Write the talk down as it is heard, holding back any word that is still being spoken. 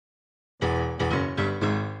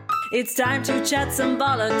It's time to chat some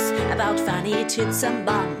bollocks about fanny tits and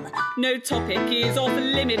bum. No topic is off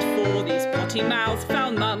limit for these potty mouth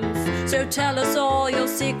foul mums. So tell us all your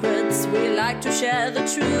secrets, we like to share the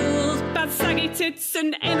truth. Bad saggy tits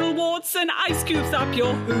and anal warts and ice cubes up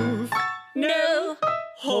your hoof. No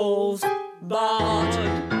holes barred.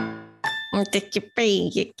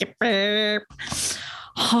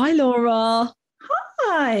 Hi, Laura.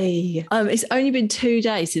 Hi. It's only been 2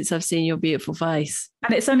 days since I've seen your beautiful face.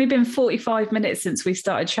 And it's only been 45 minutes since we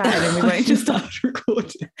started chatting and we won't just start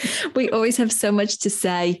recording. We always have so much to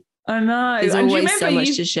say. I know. There's And always so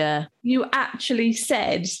much to share. You actually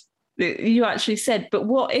said, but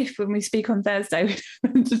what if when we speak on Thursday, we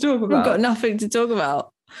don't have to talk about? We've got nothing to talk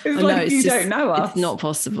about. It's like you don't know us. It's not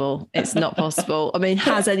possible. It's not possible. I mean,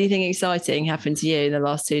 has anything exciting happened to you in the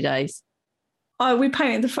last 2 days? Oh, we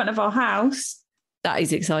painted the front of our house. That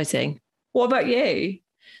is exciting. What about you?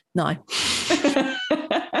 No.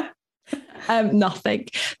 Nothing.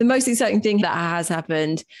 The most exciting thing that has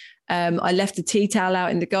happened, I left a tea towel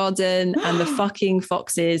out in the garden and the fucking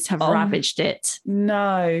foxes have ravaged it.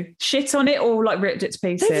 No. Shit on it or like ripped it to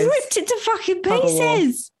pieces? They've ripped it to fucking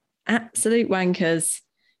pieces. Absolute wankers.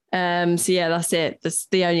 So yeah, that's it. That's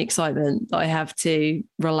the only excitement that I have to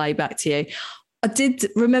relay back to you. I did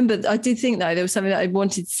think though, there was something that I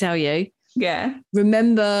wanted to tell you. Yeah.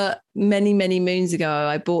 Remember many, many moons ago,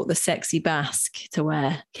 I bought the sexy basque to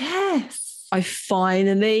wear. Yes. I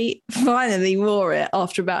finally wore it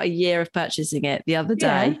after about a year of purchasing it the other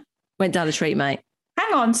day. Yeah. Went down the street, mate.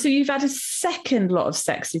 Hang on. So you've had a second lot of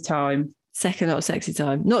sexy time. Second lot of sexy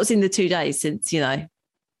time. Not in the 2 days since, we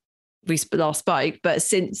last spoke, but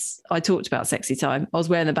since I talked about sexy time, I was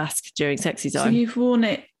wearing the basque during sexy time. So you've worn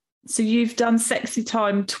it. So you've done sexy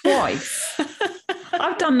time twice.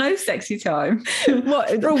 I've done no sexy time for a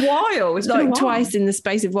while. It's been a while. Twice in the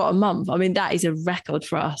space of a month. I mean, that is a record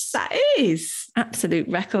for us. That is. Absolute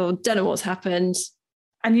record. Don't know what's happened.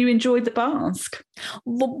 And you enjoyed the basque.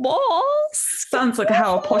 The basque. Sounds like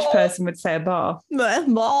how a posh person would say a bath. The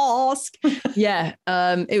basque. Yeah.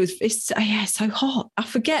 It's so hot. I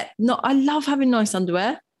forget. I love having nice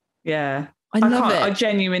underwear. Yeah. I love it. I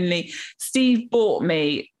genuinely, Steve bought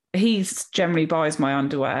me, he generally buys my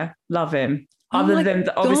underwear. Love him. Other than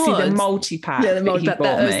obviously the multi-pack. Yeah, the multi-pack.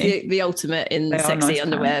 That was the ultimate in they sexy nice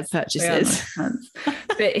underwear pants. purchases. Nice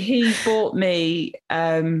but he bought me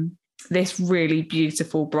this really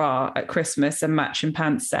beautiful bra at Christmas, a matching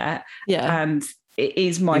pants set. Yeah. And it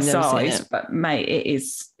is my size, but mate,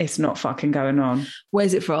 it's not fucking going on.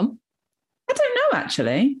 Where's it from? I don't know,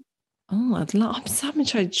 actually. Oh, I'm so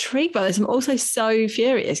intrigued by this. I'm also so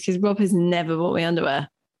furious because Rob has never bought me underwear.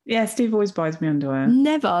 Yeah, Steve always buys me underwear.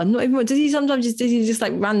 Never, not even. Does he just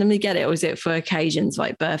like randomly get it, or is it for occasions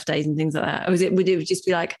like birthdays and things like that? Or would it just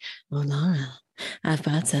be like, oh no, I've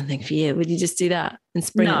bought something for you? Would you just do that and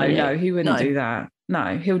spring it on you? No, he wouldn't do that.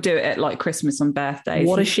 No, he'll do it at like Christmas on birthdays.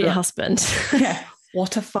 What a shit husband. Yeah,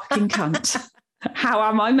 what a fucking cunt. How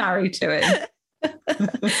am I married to it?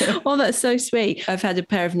 Oh, that's so sweet. I've had a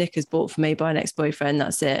pair of knickers bought for me by an ex-boyfriend.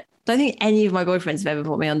 That's it. Don't think any of my boyfriends have ever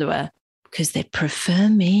bought me underwear because they prefer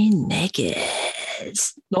me naked.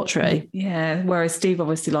 Not true. Yeah, whereas Steve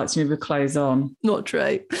obviously likes me with clothes on. Not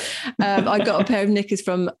true. I got a pair of knickers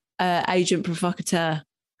from Agent Provocateur.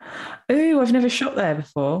 Ooh, I've never shot there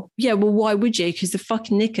before. Yeah, well, why would you? Because the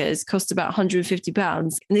fucking knickers cost about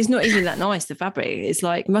 £150 and it's not even that nice, the fabric. It's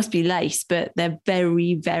like, it must be lace, but they're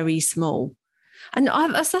very, very small. And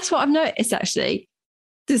that's what I've noticed, actually,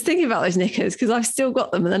 just thinking about those knickers, because I've still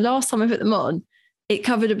got them. And the last time I put them on, it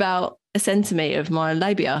covered about a centimetre of my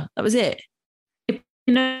labia. That was it.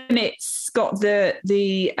 And it's got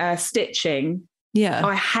the stitching. Yeah.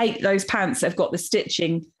 I hate those pants that have got the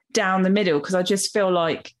stitching down the middle because I just feel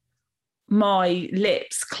like my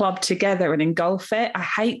lips club together and engulf it. I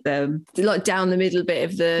hate them. Like down the middle bit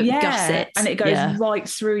of the gusset. And it goes right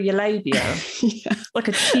through your labia. Yeah. Like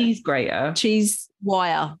a cheese grater. Cheese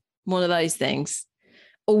wire. One of those things.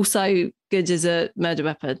 Also good as a murder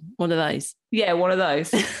weapon. One of those. Yeah, one of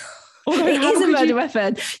those. It is a murder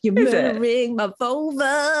weapon. You're Is it? murdering my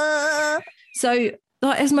vulva. So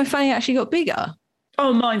like, has my fanny actually got bigger?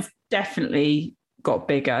 Oh, mine's definitely got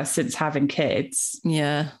bigger since having kids.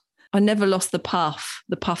 Yeah. I never lost the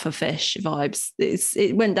puffer fish vibes.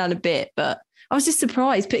 It went down a bit, but I was just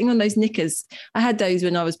surprised putting on those knickers. I had those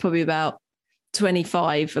when I was probably about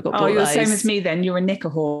 25. I got bought you're those. the same as me then. You're a knicker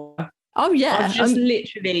whore. Oh, yeah. I've just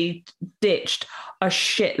literally ditched a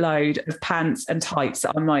shitload of pants and tights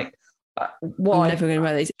that I'm like, why? I'm never going to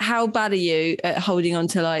wear these. How bad are you at holding on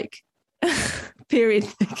to like period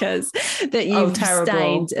knickers that you've terrible.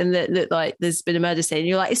 stained and that look like there's been a murder scene.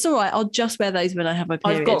 You're like, it's all right. I'll just wear those when I have my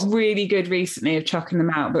period. I've got really good recently of chucking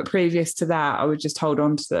them out, but previous to that, I would just hold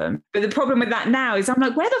on to them. But the problem with that now is I'm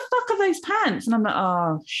like, where the fuck are those pants? And I'm like,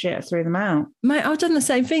 oh shit, I threw them out. Mate, I've done the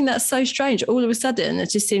same thing. That's so strange. All of a sudden,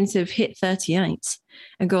 it just seems to have hit 38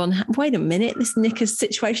 and gone, wait a minute, this knickers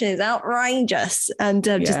situation is outrageous. And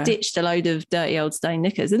just ditched a load of dirty old stained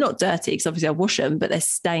knickers. They're not dirty because obviously I wash them, but they're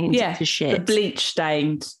stained to shit. The bleach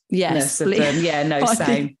stained. Yes. Of them. Yeah, no,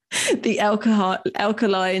 same. The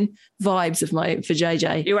alkaline vibes of my for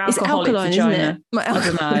JJ. Your alcoholic it's alkaline, vagina. Isn't it? My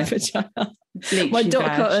alkaline vagina. My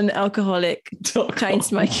Dot Cotton alcoholic chain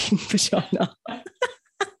smoking vagina.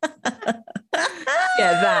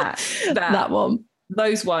 Yeah, that one.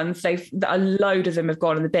 Those ones, a load of them have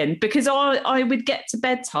gone in the bin because I would get to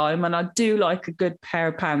bedtime and I do like a good pair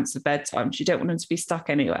of pants at bedtime. You don't want them to be stuck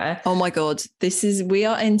anywhere. Oh my God. We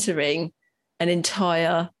are entering an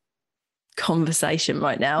entire conversation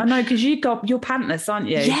right now. I know, because you're pantless, aren't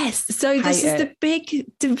you? Yes. So this is the big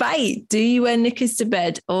debate. Do you wear knickers to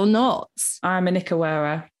bed or not? I'm a knicker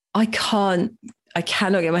wearer. I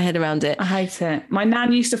cannot get my head around it. I hate it. My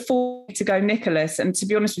nan used to force me to go knickerless, and to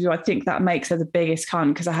be honest with you, I think that makes her the biggest cunt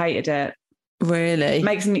because I hated it. Really? It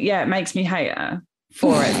makes me hate her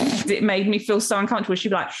for it. It made me feel so uncomfortable. She'd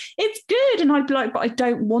be like, it's good. And I'd be like, but I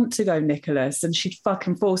don't want to go knickerless. And she'd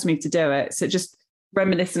fucking force me to do it. So just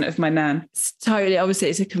reminiscent of my nan. It's totally, obviously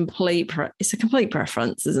it's a complete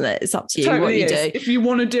preference, isn't it? It's up to you totally what you is. do. If you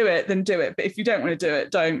want to do it, then do it. But if you don't want to do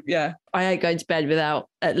it, don't. Yeah. I hate going to bed without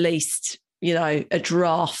at least, a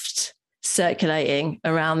draft circulating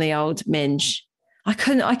around the old minge. I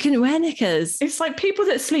couldn't wear knickers. It's like people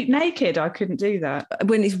that sleep naked. I couldn't do that.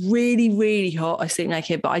 When it's really, really hot, I sleep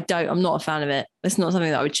naked, but I'm not a fan of it. It's not something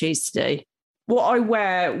that I would choose to do. What I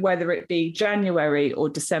wear, whether it be January or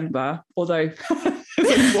December, although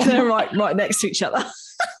they're right next to each other.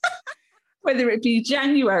 Whether it be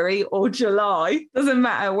January or July, doesn't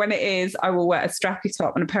matter when it is, I will wear a strappy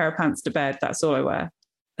top and a pair of pants to bed. That's all I wear.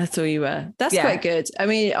 That's all you wear. That's quite good. I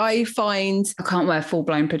mean, I find I can't wear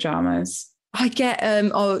full-blown pajamas. I get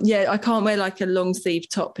I can't wear like a long sleeve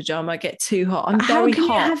top pajama. I get too hot. I'm very hot. How can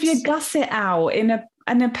you have your gusset out in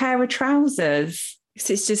a pair of trousers?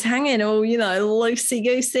 It's just hanging all,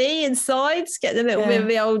 loosey-goosey inside, getting a little bit of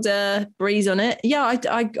the old breeze on it. Yeah,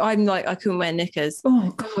 I'm like, I couldn't wear knickers. Oh,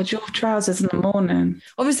 God, your trousers in the morning.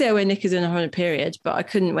 Obviously, I wear knickers when I'm on a period, but I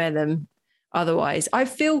couldn't wear them otherwise. I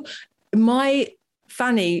feel my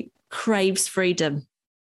Fanny craves freedom.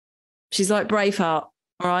 She's like Braveheart,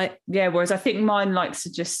 all right? Yeah, whereas I think mine likes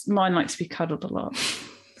to be cuddled a lot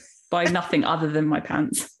by nothing other than my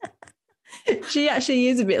pants. She actually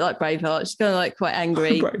is a bit like Braveheart. She's kind of like quite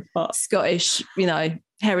angry, Scottish,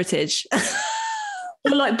 heritage.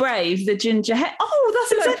 You're like Brave, the ginger hair. Oh,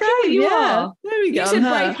 that's exactly what you are. There we go. You said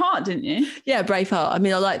Braveheart, didn't you? Yeah, Braveheart. I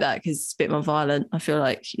mean, I like that because it's a bit more violent. I feel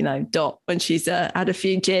like, Dot, when she's had a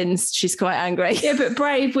few gins, she's quite angry. Yeah, but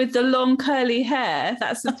Brave with the long curly hair,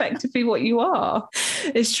 that's effectively what you are.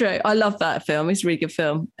 It's true. I love that film. It's a really good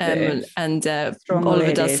film. And Oliver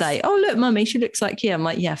ladies. does say, oh, look, Mummy, she looks like you. I'm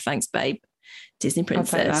like, yeah, thanks, babe. Disney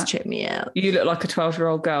princess, check me out. You look like a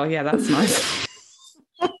 12-year-old girl. Yeah, that's nice.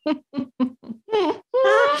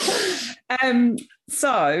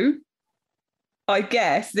 So I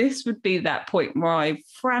guess this would be that point where I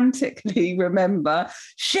frantically remember,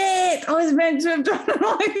 shit, I was meant to have done an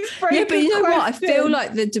icebreaker. Yeah, but you know what? I feel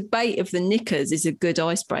like the debate of the knickers is a good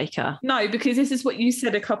icebreaker. No, because this is what you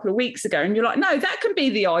said a couple of weeks ago, and you're like, no, that can be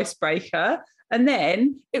the icebreaker. And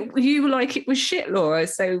then you were like, it was shit, Laura.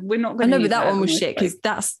 So we're not going to. I know, but that one was shit because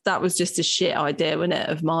that was just a shit idea, wasn't it,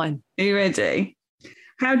 of mine? Are you ready?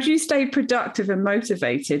 How do you stay productive and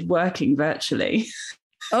motivated working virtually?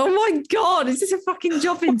 Oh my God, is this a fucking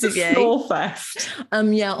job interview? Snowfest.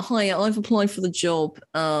 Hi, I've applied for the job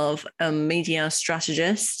of a media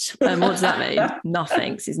strategist. What does that mean?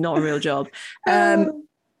 Nothing. It's not a real job. I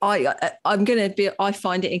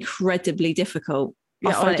find it incredibly difficult.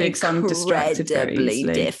 Yeah, I do. I'm distracted very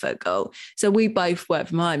easily. Difficult. So we both work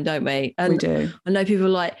from home, don't we? And we do. I know people are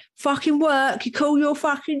like, fucking work. You call your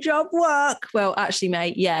fucking job work. Well, actually,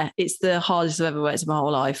 mate, yeah, it's the hardest I've ever worked in my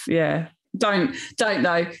whole life. Yeah. Don't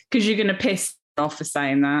though, because you're going to piss off for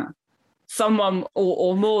saying that. Someone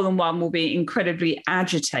or more than one will be incredibly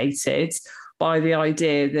agitated by the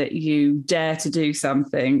idea that you dare to do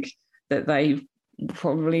something that they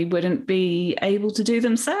probably wouldn't be able to do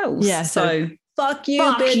themselves. Yeah. So fuck you,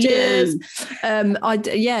 Fuck bitches.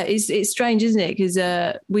 you. It's strange, isn't it? Because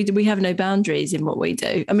we have no boundaries in what we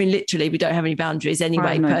do. I mean, literally, we don't have any boundaries I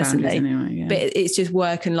anyway, have no personally. boundaries anyway, yeah. But it's just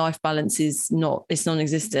work and life balance is it's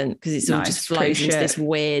non-existent because it's all No, just it's pretty flows into shit. this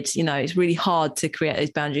weird, it's really hard to create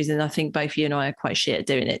those boundaries. And I think both you and I are quite shit at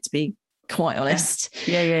doing it, to be quite honest.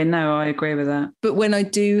 Yeah, no, I agree with that. But when I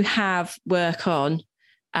do have work on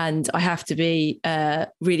and I have to be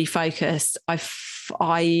really focused,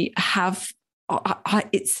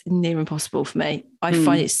 it's near impossible for me. I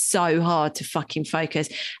find it so hard to fucking focus.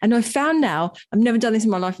 And I've found now, I've never done this in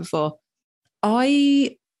my life before.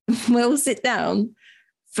 I will sit down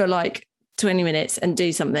for like 20 minutes and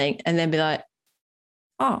do something and then be like,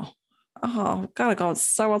 oh, gotta go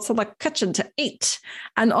so what's in the kitchen to eat.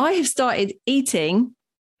 And I have started eating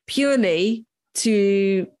purely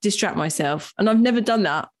to distract myself. And I've never done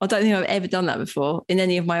that. I don't think I've ever done that before in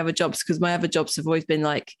any of my other jobs, because my other jobs have always been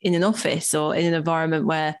like in an office or in an environment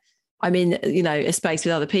where I'm in, a space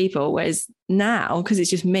with other people. Whereas now, because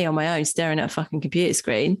it's just me on my own staring at a fucking computer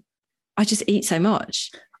screen, I just eat so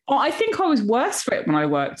much. Oh, I think I was worse for it when I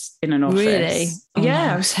worked in an office. Really? Oh, Yeah,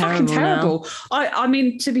 no, it was fucking terrible terrible. I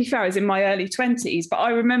mean, to be fair, I was in my early 20s, but I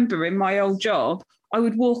remember in my old job, I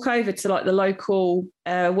would walk over to like the local,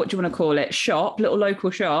 what do you want to call it, little local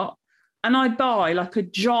shop, and I'd buy like a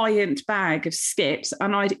giant bag of Skips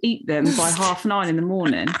and I'd eat them by 9:30 in the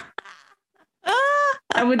morning.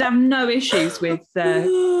 I would have no issues with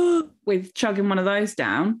chugging one of those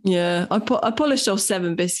down. Yeah, I polished off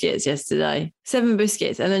 7 biscuits yesterday. 7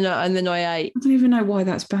 biscuits, and then I ate I don't even know why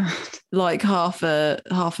that's bad. like half a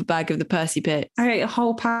bag of the Percy Pit. I ate a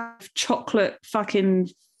whole pack of chocolate fucking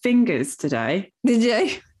fingers today. Did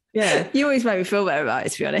you? Yeah. You always make me feel better about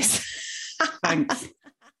it, to be honest. Thanks.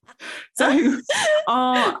 So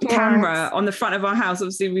our camera on the front of our house,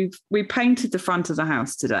 obviously we painted the front of the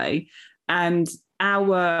house today, and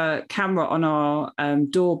our camera on our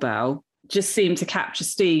doorbell just seemed to capture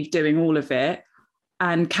Steve doing all of it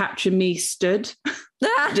and capture me stood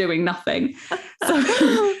doing nothing.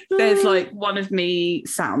 So there's like one of me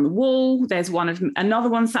sat on the wall. There's another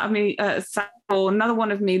one sat on me, another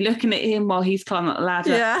one of me looking at him while he's climbing up the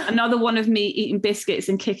ladder. Yeah. Another one of me eating biscuits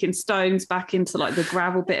and kicking stones back into like the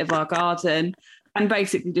gravel bit of our garden and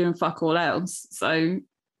basically doing fuck all else. So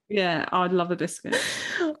yeah, I'd love a biscuit.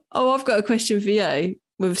 Oh, I've got a question for you.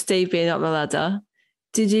 With Steve being up the ladder,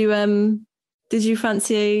 did you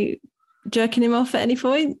fancy jerking him off at any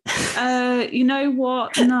point? You know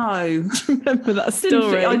what? No. Remember that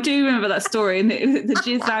story? I do remember that story, and the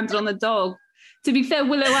jizz landed on the dog. To be fair,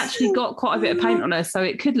 Willow actually got quite a bit of paint on her, so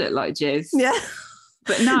it could look like jizz. Yeah.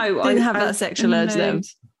 But no, Didn't have that sexual urge then.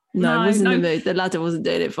 No, wasn't in the mood. The ladder wasn't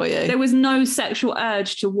doing it for you. There was no sexual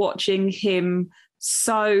urge to watching him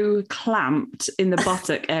so clamped in the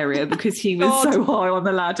buttock area because he was so high on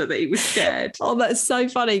the ladder that he was scared. Oh, that's so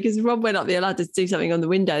funny, because Rob went up the ladder to do something on the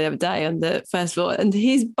window the other day on the first floor, and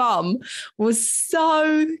his bum was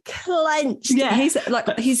so clenched. Yeah.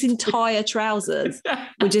 His entire trousers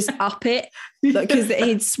were just up it because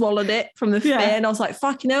he'd swallowed it from the fear. And I was like,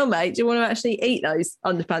 fucking hell, mate, do you want to actually eat those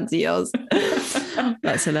underpants of yours?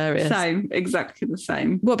 That's hilarious. Same, exactly the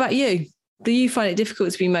same. What about you? Do you find it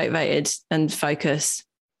difficult to be motivated and focus?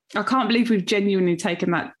 I can't believe we've genuinely taken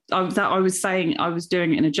that. I was saying I was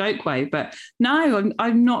doing it in a joke way, but no,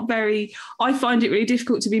 I'm not very. I find it really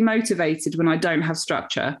difficult to be motivated when I don't have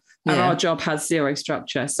structure, and our job has zero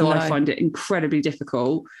structure. So I find it incredibly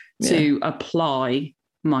difficult to apply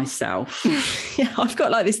myself. Yeah, I've got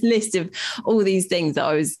like this list of all these things that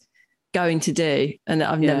I was going to do and that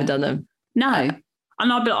I've never done them. No.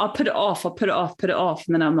 And I'll put it off,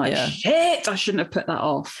 and then I'm like, shit, I shouldn't have put that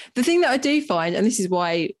off. The thing that I do find, and this is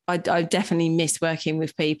why I definitely miss working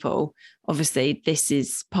with people, obviously this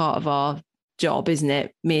is part of our job, isn't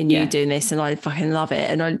it? Me and you doing this, and I fucking love it.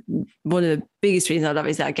 And one of the biggest reasons I love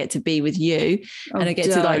it is that I get to be with you and I get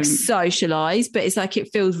to like socialise, but it's like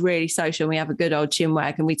it feels really social. We have a good old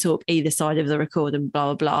chinwag and we talk either side of the record and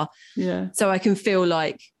blah, blah, blah. Yeah. So I can feel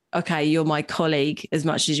like, okay, you're my colleague as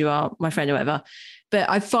much as you are my friend or whatever. But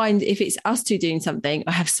I find if it's us two doing something,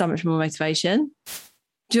 I have so much more motivation.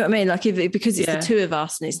 Do you know what I mean? Like because it's the two of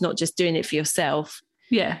us and it's not just doing it for yourself.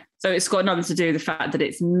 Yeah. So it's got nothing to do with the fact that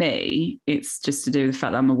it's me. It's just to do with the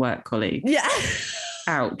fact that I'm a work colleague. Yeah.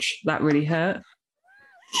 Ouch. That really hurt.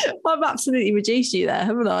 I've absolutely reduced you there,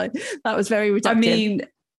 haven't I? That was very reductive. I mean,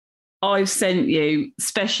 I've sent you,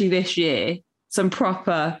 especially this year, some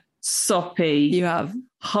proper soppy. You have.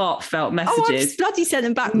 Heartfelt messages. Oh, I've bloody sent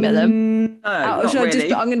them back, Millum. No, not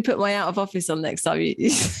really. I'm going to put my out of office on next time.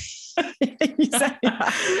 You say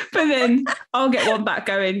that. But then I'll get one back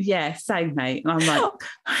going, yeah, same, mate. And I'm like,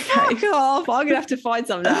 okay. Fuck off. I'm going to have to find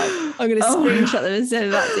some now. I'm going to Oh. screenshot them and send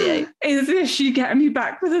them back to you. Is this you getting me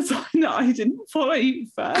back for the time that I didn't follow you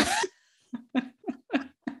first?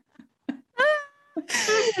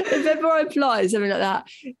 If ever I apply something like that,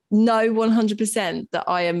 know 100% that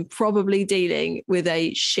I am probably dealing with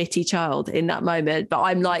a shitty child in that moment. But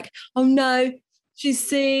I'm like, oh no, she's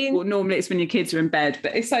seen. Well, normally it's when your kids are in bed,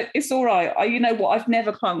 but it's like, it's all right. You know what? I've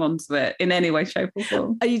never clung on to it in any way, shape, or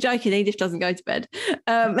form. Are you joking? Edith doesn't go to bed.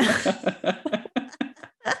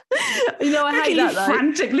 You know, I hate that though.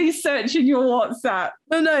 Frantically searching your WhatsApp.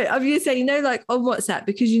 No, I'm going to say, you know, like on WhatsApp,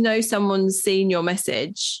 because you know someone's seen your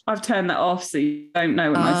message. I've turned that off so you don't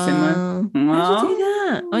know what my sin was. How do you do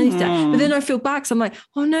that? I need to. But then I feel bad because I'm like,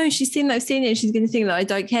 oh no, she's seen that I've seen it and she's going to think that I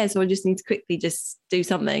don't care. So I just need to quickly just do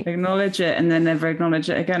something. Acknowledge it and then never acknowledge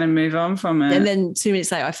it again and move on from it. And then 2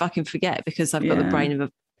 minutes later, I fucking forget because I've got the brain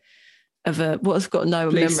of a what's got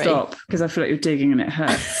no Please memory. stop, because I feel like you're digging and it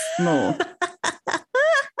hurts more.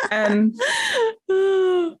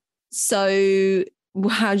 So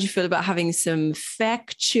how do you feel about having some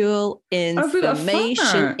factual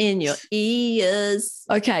information in your ears?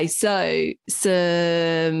 Okay, so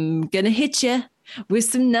gonna hit you with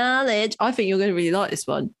some knowledge. I think you're going to really like this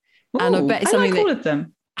one. And I bet it's something all of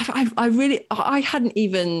them. I hadn't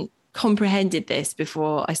even comprehended this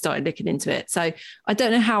before I started looking into it. So I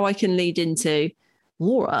don't know how I can lead into,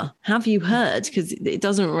 Laura, have you heard? Because it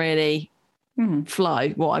doesn't really flow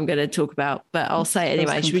what I'm going to talk about, but I'll say it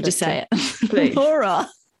anyway. Should we just say it? Please. Laura,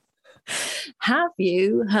 have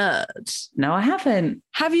you heard? No, I haven't.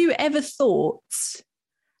 Have you ever thought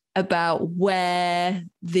about where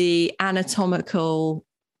the anatomical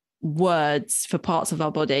words for parts of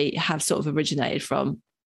our body have sort of originated from?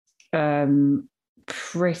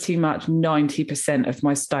 Pretty much 90% of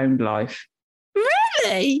my stoned life.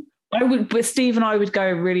 Really? But Steve and I would go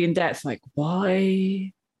really in depth, like,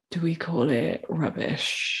 why do we call it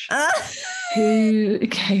rubbish? Who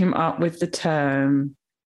came up with the term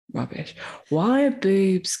rubbish? Why are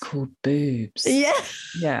boobs called boobs?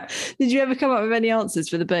 Yeah. Did you ever come up with any answers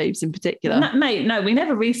for the boobs in particular? No, mate, no, we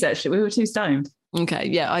never researched it. We were too stoned. Okay,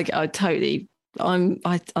 yeah, I totally,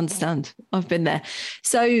 I understand. I've been there.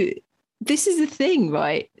 So this is the thing,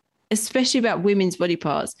 right? Especially about women's body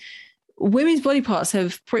parts. Women's body parts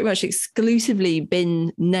have pretty much exclusively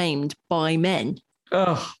been named by men.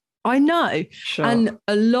 Oh, I know. sure. And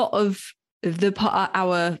a lot of the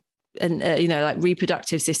our like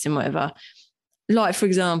reproductive system, whatever. Like, for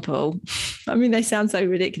example, I mean, they sound so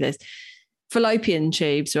ridiculous. Fallopian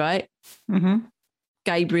tubes, right? Mm-hmm.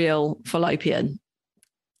 Gabriel Fallopian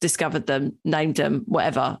discovered them, named them,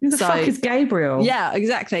 whatever. Who the fuck is Gabriel? Yeah,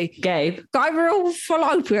 exactly. Gabe. Gabriel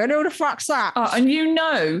Fallopian, who the fuck's that? And you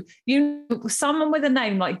know, someone with a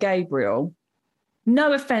name like Gabriel,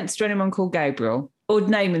 no offense to anyone called Gabriel or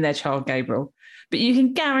naming their child Gabriel, but you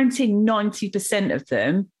can guarantee 90% of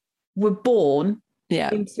them were born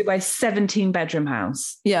into a 17-bedroom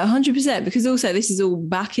house. Yeah, 100%. Because also this is all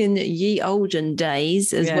back in ye olden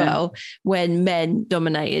days as well, when men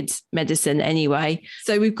dominated medicine anyway.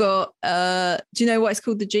 So we've got, do you know what it's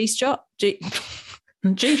called? The G-spot?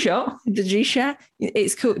 G-shot? The G-shot?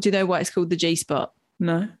 It's called, do you know why it's called the G-spot?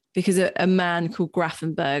 No. Because a man called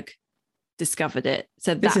Grafenberg discovered it.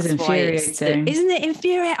 So this is infuriating. Isn't it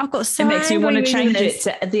infuriating? I've got so it makes you want to change this.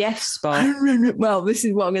 it to the F spot. Well, this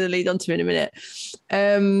is what I'm going to lead on to in a minute.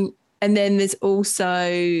 And then there's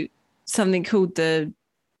also something called the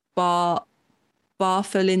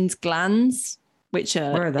Bartholin's glands, which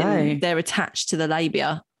are where are they? They're attached to the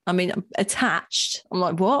labia. I mean, attached. I'm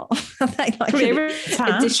like, what? Are they like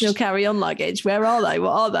additional carry-on luggage? Where are they?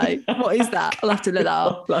 What are they? What is that? I'll have to look that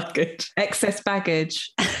up. Luggage. Excess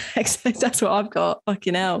baggage. That's what I've got.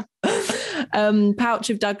 Fucking hell. Pouch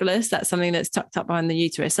of Douglas. That's something that's tucked up behind the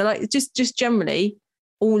uterus. So like just generally,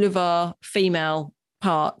 all of our female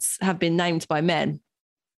parts have been named by men.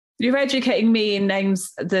 You're educating me in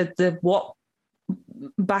names. The what?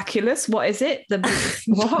 Baculus, what is it? The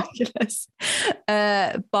what? Baculus.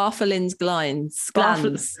 Bartholin's glands.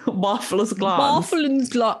 Bartholin's glands. Bartholin's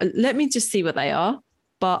glands. Let me just see what they are.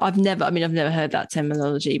 But I've never heard that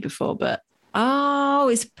terminology before. But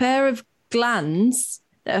it's a pair of glands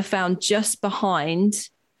that are found just behind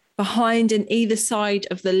and either side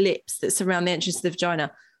of the lips that surround the entrance to the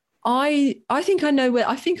vagina. I think I know where.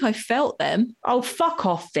 I think I felt them. Oh, fuck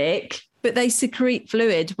off, Vic. But they secrete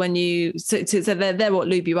fluid when you, so they're what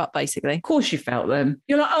lube you up, basically. Of course you felt them.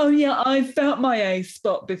 You're like, oh yeah, I felt my A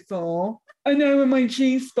spot before. I know where my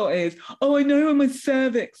G-spot is. Oh, I know where my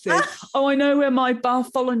cervix is. Oh, I know where my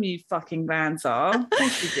Bartholomew fucking glands are. Of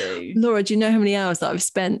course you do. Laura, do you know how many hours that I've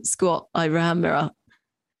spent squat over a hand mirror?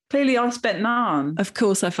 Clearly, I spent none. Of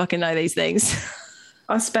course, I fucking know these things.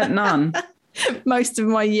 I spent none. Most of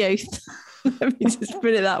my youth. Let me just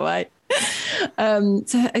put it that way.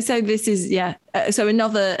 So this is, so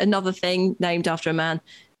another thing named after a man.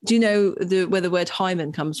 Do you know where the word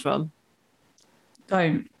hymen comes from?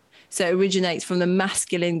 Don't. So it originates from the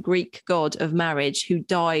masculine Greek god of marriage who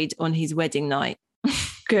died on his wedding night.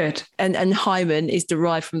 Good. And hymen is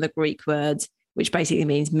derived from the Greek word, which basically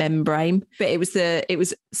means membrane. But it was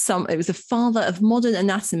the father of modern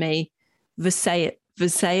anatomy,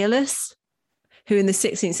 Vesalius, who in the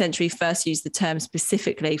 16th century first used the term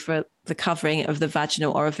specifically for the covering of the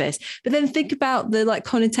vaginal orifice. But then think about the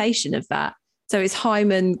connotation of that. So it's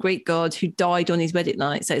hymen, Greek god, who died on his wedding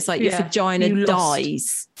night. So it's like your vagina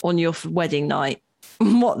dies on your wedding night.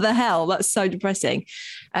 What the hell? That's so depressing.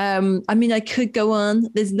 I mean, I could go on.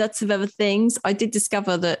 There's lots of other things. I did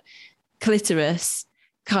discover that clitoris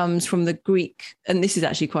comes from the Greek, and this is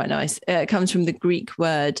actually quite nice. It comes from the Greek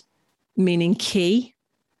word meaning key.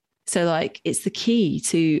 So it's the key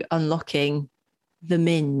to unlocking the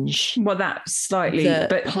minge. Well, that's slightly,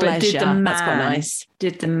 but pleasure. That's quite nice.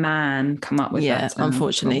 Did the man come up with that? Yeah,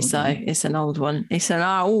 unfortunately so. It's an old one. It's an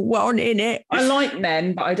old one, innit? I like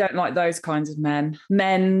men, but I don't like those kinds of men.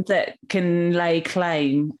 Men that can lay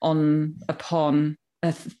claim upon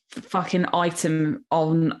a fucking item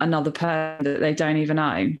on another person that they don't even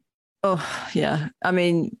own. Oh yeah. I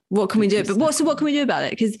mean, what can we do? But what can we do about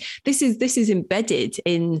it? Because this is embedded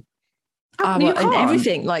in and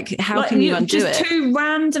everything. How can you undo it? Just two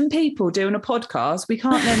random people doing a podcast. We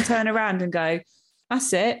can't then turn around and go,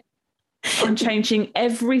 that's it. I'm changing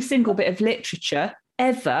every single bit of literature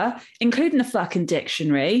ever, including the fucking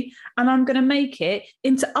dictionary, and I'm going to make it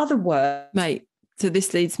into other words. Mate, so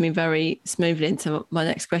this leads me very smoothly into my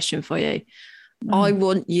next question for you. I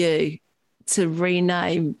want you to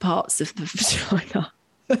rename parts of the vagina.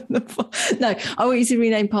 No, I want you to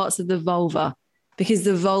rename parts of the vulva, because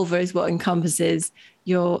the vulva is what encompasses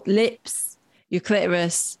your lips, your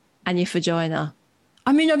clitoris, and your vagina.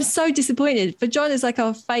 I mean, I'm so disappointed. Vagina is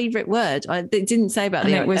our favourite word. It didn't say about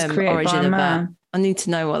the origin of that. I need to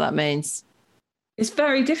know what that means. It's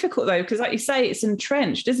very difficult, though, because like you say, it's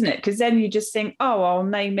entrenched, isn't it? Because then you just think, oh, I'll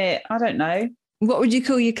name it, I don't know. What would you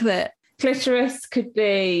call your clit? Clitoris could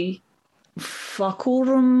be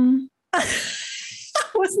facorum. I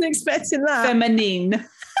wasn't expecting that. Feminine.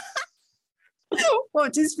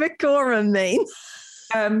 What does facorum mean?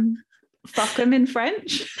 Fuck 'em in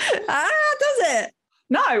French. Does it?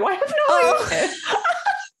 No, I have no idea.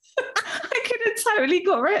 I could have totally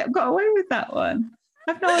got away with that one.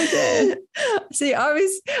 I have no idea. See,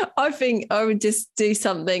 I think I would just do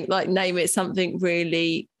something name it something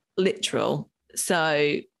really literal.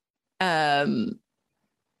 So, the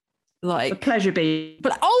pleasure bee.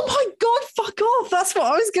 But oh my God, fuck off. That's what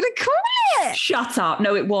I was going to call it. Shut up.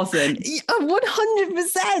 No, it wasn't. 100%.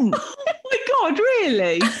 Oh my God,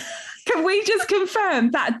 really? Can we just confirm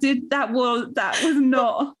that was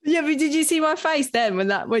not? Yeah, but did you see my face then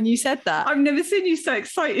when you said that? I've never seen you so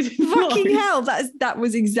excited. Fucking hell, that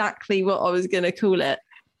was exactly what I was going to call it.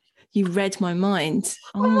 You read my mind.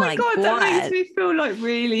 Oh my God, that makes me feel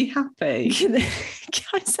really happy.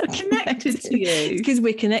 I'm so connected to you. It's because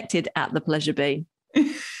we're connected at the pleasure bee.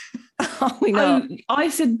 Are we not? I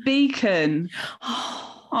said beacon.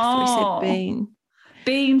 I said bean.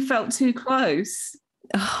 Bean felt too close.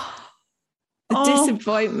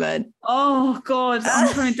 Disappointment. Oh God,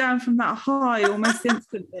 I'm coming down from that high almost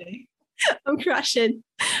instantly. I'm crashing.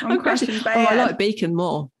 I'm crashing. I like beacon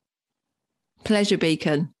more. Pleasure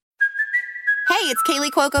beacon. Hey, it's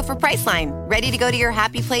Kaylee Cuoco for Priceline. Ready to go to your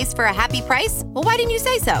happy place for a happy price? Well, why didn't you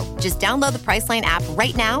say so? Just download the Priceline app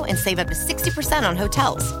right now and save up to 60% on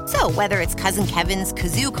hotels. So whether it's Cousin Kevin's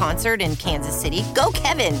Kazoo Concert in Kansas City, go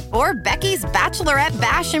Kevin, or Becky's Bachelorette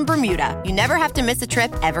Bash in Bermuda, you never have to miss a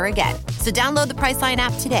trip ever again. So download the Priceline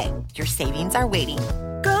app today. Your savings are waiting.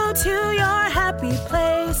 Go to your happy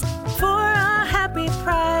place for a happy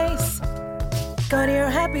price. Go to your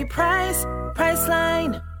happy price,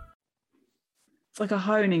 Priceline. It's like a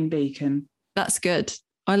honing beacon. That's good.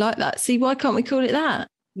 I like that. See, why can't we call it that?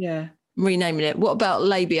 Yeah. Renaming it. What about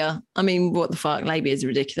labia? I mean, what the fuck? Labia is a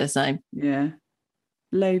ridiculous name. Yeah.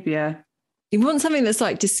 Labia. You want something that's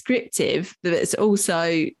descriptive, that's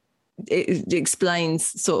also, it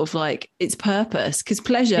explains sort of its purpose, because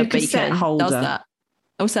pleasure beacon does that.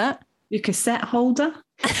 What's that? Your cassette holder?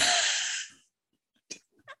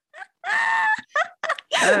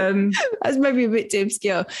 That's maybe a bit too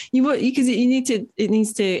obscure. It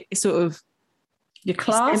needs to sort of Your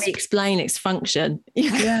class? explain its function.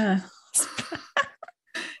 Yeah.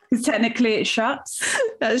 Because technically it shuts.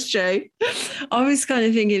 That's true. I was kind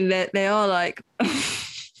of thinking that they are like,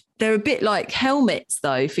 they're a bit like helmets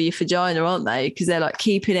though for your vagina, aren't they? Because they're like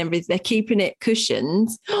they're keeping it cushioned,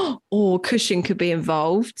 or cushion could be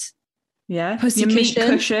involved. Yeah. Pussy your meat cushion.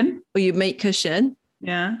 cushion. Or your meat cushion.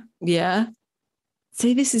 Yeah. Yeah.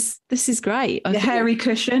 See, this is great. Your hairy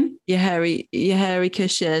cushion. Your hairy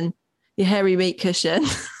cushion. Your hairy meat cushion.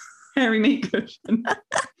 Hairy meat cushion.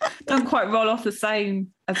 Don't quite roll off the same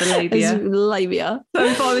as the labia. Labia. So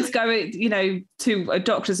if I was going, to a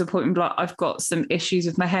doctor's appointment, like I've got some issues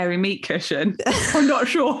with my hairy meat cushion, I'm not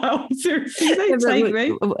sure how seriously they take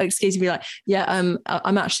me. Excuse me, like,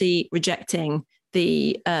 I'm actually rejecting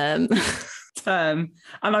the term,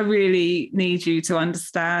 and I really need you to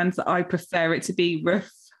understand that I prefer it to be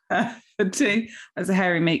referred to as a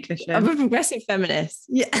hairy meat cushion. I'm a progressive feminist.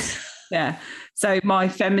 Yeah. Yeah. So my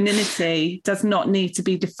femininity does not need to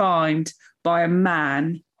be defined by a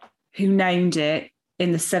man who named it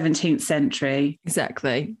in the 17th century.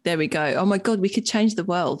 Exactly. There we go. Oh my God, we could change the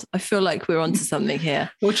world. I feel like we're onto something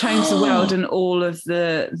here. We'll change the world and all of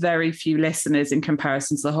the very few listeners in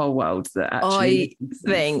comparison to the whole world that actually. I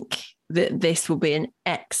think that this will be an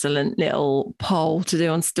excellent little poll to do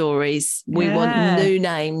on stories. We want new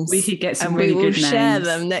names. We could get some and really we will good share names.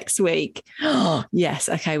 them next week. Yes.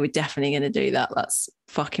 Okay. We're definitely going to do that. That's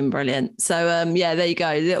fucking brilliant. So there you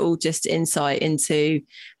go. Little just insight into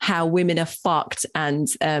how women are fucked and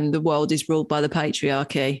the world is ruled by the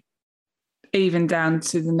patriarchy. Even down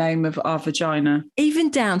to the name of our vagina. Even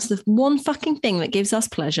down to the one fucking thing that gives us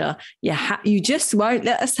pleasure. You just won't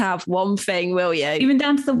let us have one thing, will you? Even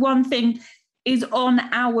down to the one thing is on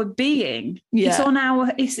our being. Yeah.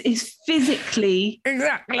 It's physically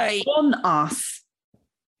exactly on us.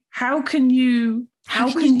 How can you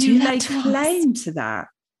lay claim to that?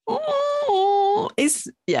 Oh, it's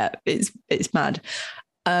mad.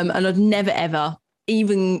 And I've never ever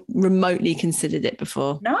even remotely considered it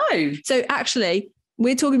before. No. So actually,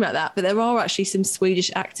 we're talking about that, but there are actually some Swedish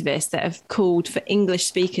activists that have called for English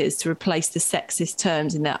speakers to replace the sexist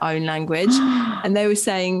terms in their own language. And they were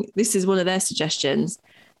saying, this is one of their suggestions,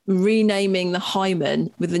 renaming the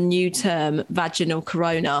hymen with a new term, vaginal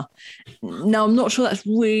corona. Now, I'm not sure that's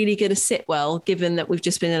really going to sit well, given that we've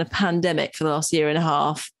just been in a pandemic for the last year and a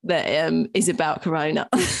half that is about corona.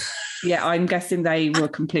 Yeah, I'm guessing they were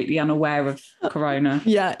completely unaware of corona.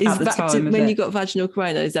 Yeah, when you got vaginal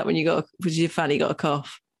corona, is that when was your fanny got a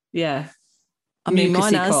cough? Yeah. I mean,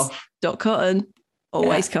 mine has cough. Dot Cotton,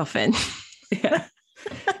 always coughing. Yeah.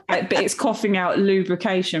 But it's coughing out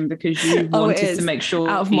lubrication because you wanted to make sure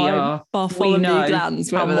out of my Bartholomew glands,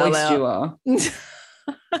 how moist you are.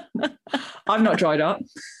 I've not dried up.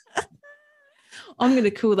 I'm going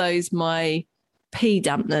to call those my pee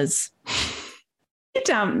dampeners.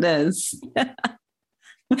 Dampeners.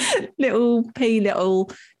 little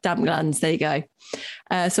damp glands. There you go.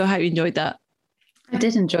 So I hope you enjoyed that. I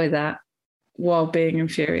did enjoy that while being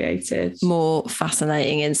infuriated. More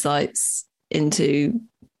fascinating insights into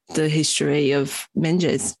the history of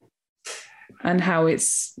minges and how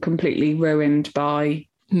it's completely ruined by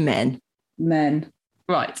men.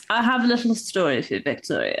 Right. I have a little story for you,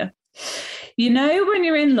 Victoria. You know, when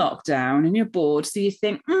you're in lockdown and you're bored, so you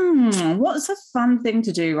think, what's a fun thing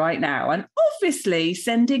to do right now? And obviously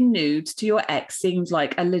sending nudes to your ex seems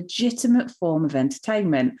like a legitimate form of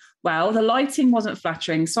entertainment. Well, the lighting wasn't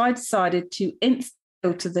flattering, so I decided to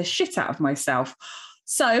filter the shit out of myself.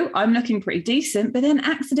 So I'm looking pretty decent, but then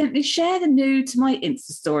accidentally share the nude to my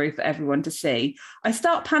Insta story for everyone to see. I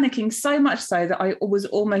start panicking so much so that I was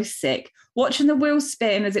almost sick, watching the wheels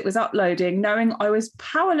spin as it was uploading, knowing I was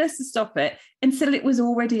powerless to stop it until it was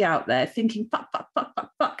already out there, thinking,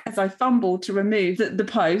 fuck, as I fumbled to remove the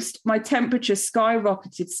post. My temperature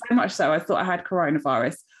skyrocketed so much so I thought I had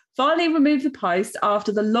coronavirus. Finally removed the post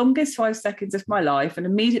after the longest 5 seconds of my life and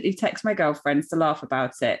immediately text my girlfriends to laugh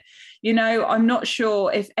about it. You know, I'm not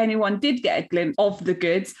sure if anyone did get a glimpse of the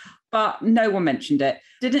goods, but no one mentioned it.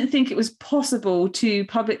 Didn't think it was possible to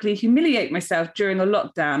publicly humiliate myself during a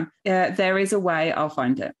lockdown. There is a way, I'll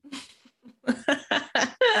find it.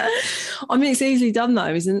 I mean, it's easily done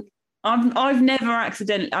though, isn't it? I've never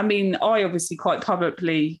accidentally, I mean, I obviously quite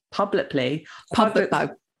publicly fucking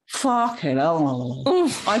hell.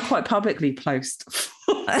 I quite publicly post.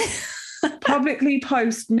 Publicly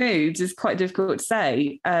post nudes is quite difficult to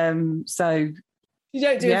say. So you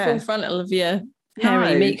don't do a full frontal of your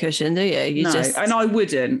hairy meat cushion, do you? You just and I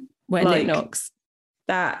wouldn't wear knickknacks.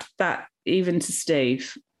 That even to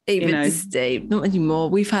Steve. Even Steve, not anymore.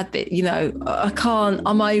 We've had the,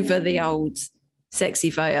 I'm over the old sexy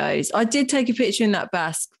photos. I did take a picture in that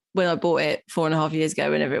Basque when I bought it 4.5 years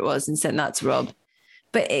ago, whenever it was, and sent that to Rob.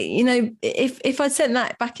 But, if I'd sent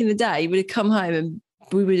that back in the day, he would have come home and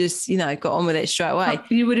we would just, got on with it straight away.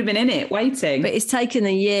 You would have been in it waiting. But it's taken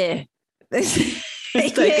a year. It's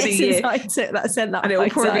taken a year. Since I took that, sent that. And it will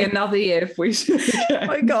probably be another year if we should.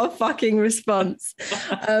 I got a fucking response.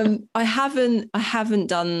 I haven't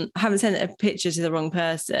sent a picture to the wrong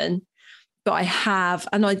person, but I have,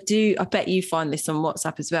 and I bet you find this on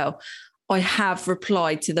WhatsApp as well. I have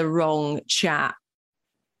replied to the wrong chat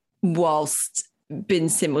whilst been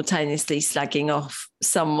simultaneously slagging off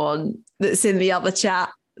someone that's in the other chat.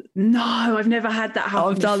 No, I've never had that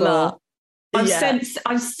happen. I've done that.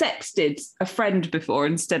 I've sexted a friend before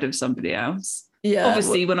instead of somebody else. Yeah.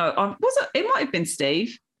 Obviously, when it might have been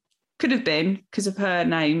Steve. Could have been because of her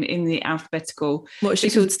name in the alphabetical. What, she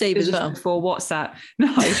called Steve as well? Before WhatsApp.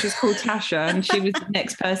 No, she's called Tasha, and she was the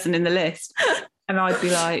next person in the list. And I'd be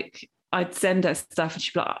like, I'd send her stuff and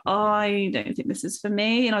she'd be like, I don't think this is for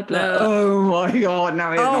me. And I'd be like, oh my God,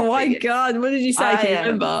 no. Oh my God. What did you say? Can you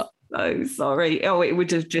remember? Oh, sorry. Oh, it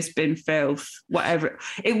would have just been filth, whatever.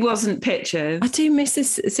 It wasn't pictures. I do miss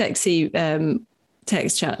this sexy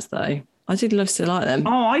text chats though. I did love to like them.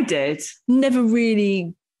 Oh, I did. Never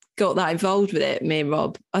really got that involved with it, me and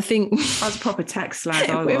Rob. I think I was a proper text slag.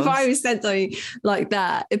 If I was sent something like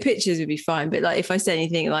that, the pictures would be fine. But like if I said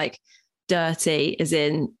anything like dirty, as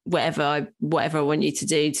in whatever I want you to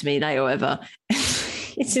do to me later or whatever,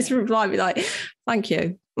 it's just reply me like, thank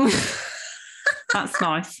you. That's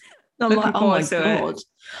nice. I'm like, oh my God.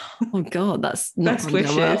 Oh God, that's not best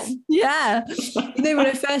wishes. Well. Yeah. When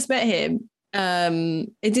I first met him,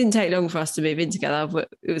 it didn't take long for us to move in together.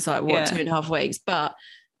 It was like 2.5 weeks. But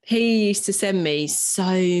he used to send me so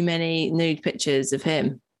many nude pictures of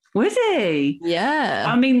him. Was he? Yeah.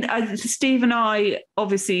 I mean, Steve and I,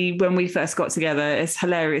 obviously, when we first got together, as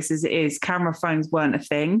hilarious as it is, camera phones weren't a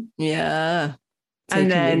thing. Yeah. So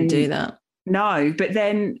and then do that. No, but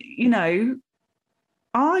then,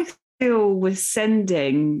 I still was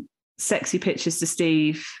sending sexy pictures to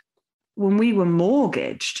Steve when we were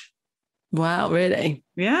mortgaged. Wow, really?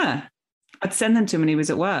 Yeah. I'd send them to him when he was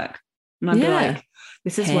at work. And I'd be like,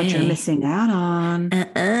 this is what you're missing out on.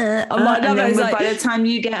 I'm like, no, and then by the time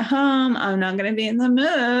you get home, I'm not going to be in the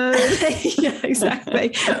mood. Yeah,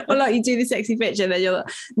 exactly. Well, like you do the sexy picture, and then you're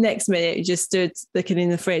next minute you just stood looking in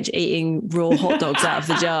the fridge eating raw hot dogs out of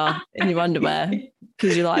the jar in your underwear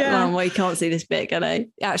because you're like, well, you can't see this bit, can I?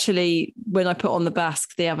 Actually, when I put on the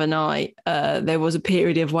Basque the other night, there was a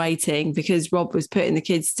period of waiting because Rob was putting the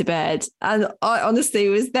kids to bed, and I honestly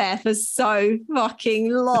was there for so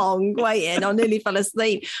fucking long waiting. I nearly fell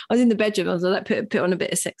asleep. I was in the bedroom. I was like, put on a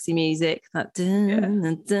bit of sexy music, like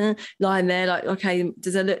lying there, like, okay,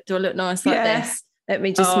 do I look nice like this? Let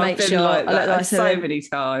me just make sure I look nice. So many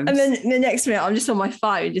times. And then the next minute, I'm just on my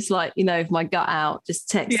phone, just like, with my gut out, just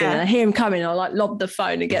texting. And I hear him coming. I like lob the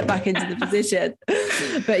phone and get back into the position.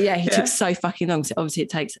 But yeah, he took so fucking long. So obviously, it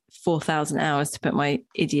takes 4,000 hours to put my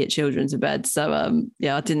idiot children to bed. So I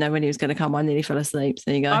didn't know when he was going to come. I nearly fell asleep. So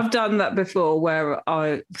there you go. I've done that before where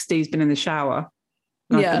Steve's been in the shower.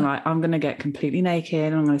 And I've been like, I'm going to get completely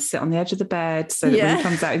naked. And I'm going to sit on the edge of the bed so that when he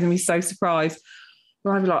comes out, he's going to be so surprised.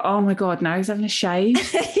 Well, I'd be like, oh my God, now he's having a shave.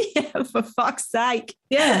 Yeah, for fuck's sake.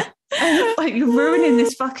 Yeah. Like, you're ruining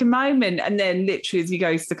this fucking moment. And then literally as he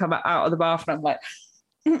goes to come out of the bathroom, I'm like,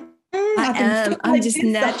 I'm just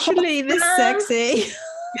naturally this sexy.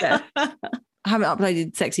 Yeah. I haven't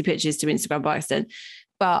uploaded sexy pictures to Instagram by accident.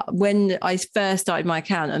 But when I first started my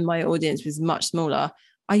account and my audience was much smaller,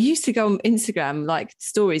 I used to go on Instagram, like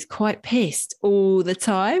stories, quite pissed all the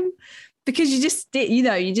time. Because you just did,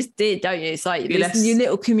 don't you? It's like your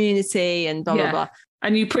little community and blah, blah, blah.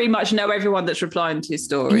 And you pretty much know everyone that's replying to your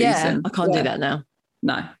stories. Yeah, I can't do that now.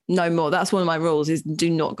 No more. That's one of my rules is do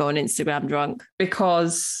not go on Instagram drunk.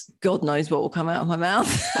 Because God knows what will come out of my mouth.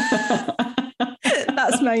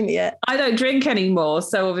 That's mainly it. I don't drink anymore.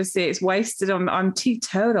 So obviously it's wasted. I'm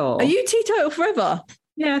teetotal. Are you teetotal forever?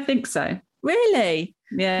 Yeah, I think so. Really?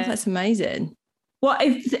 Yeah. That's amazing. Well,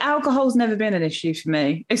 if alcohol's never been an issue for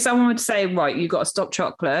me. If someone would say, right, you've got to stop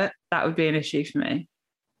chocolate, that would be an issue for me.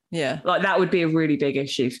 Yeah. Like that would be a really big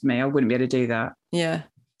issue for me. I wouldn't be able to do that. Yeah.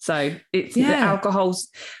 So it's the alcohol's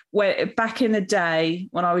where back in the day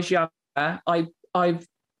when I was younger, I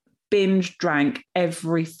binge drank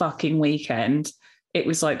every fucking weekend. It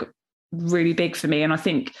was like really big for me. And I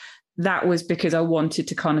think that was because I wanted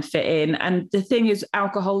to kind of fit in. And the thing is,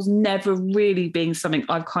 alcohol's never really been something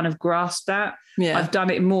I've kind of grasped at. Yeah. I've done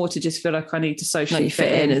it more to just feel like I need to socially Like you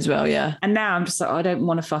fit in as well, yeah. And now I'm just like, I don't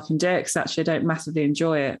want to fucking do it because actually I don't massively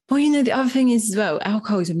enjoy it. Well, you know, the other thing is as well,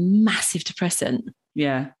 alcohol is a massive depressant.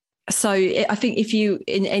 Yeah. So I think if you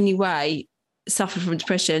in any way suffer from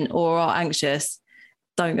depression or are anxious,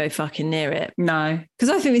 don't go fucking near it. No. Because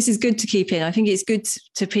I think this is good to keep in. I think it's good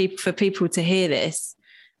for people to hear this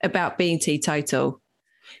about being teetotal.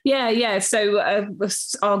 Yeah. So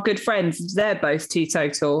our good friends, they're both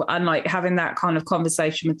teetotal, and like having that kind of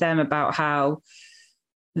conversation with them about how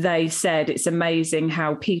they said it's amazing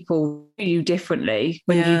how people view you differently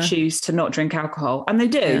when you choose to not drink alcohol. And they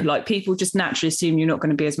do. Yeah. Like people just naturally assume you're not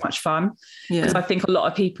going to be as much fun. Because I think a lot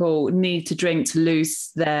of people need to drink to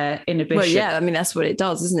lose their inhibition. Well, yeah, I mean, that's what it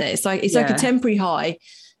does, isn't it? It's like a temporary high,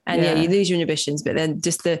 and you lose your inhibitions. But then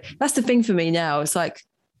that's the thing for me now. It's like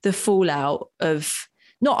the fallout of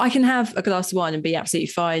I can have a glass of wine and be absolutely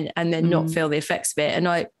fine and then not feel the effects of it. And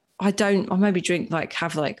I'll maybe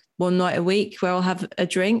have one night a week where I'll have a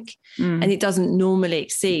drink and it doesn't normally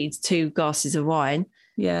exceed 2 glasses of wine.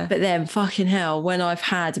 Yeah. But then fucking hell, when I've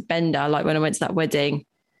had a bender, like when I went to that wedding,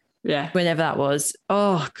 whenever that was,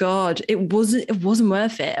 oh God, it wasn't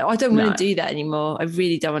worth it. I don't want to do that anymore. I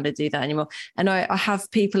really don't want to do that anymore. And I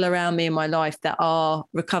have people around me in my life that are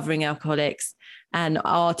recovering alcoholics and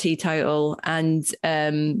are teetotal, and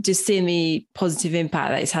just seeing the positive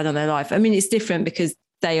impact that it's had on their life. I mean, it's different because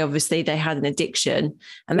they had an addiction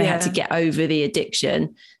and they had to get over the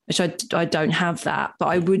addiction, which I don't have that, but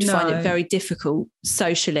I would find it very difficult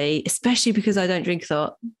socially, especially because I don't drink a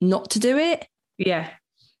lot, not to do it. Yeah.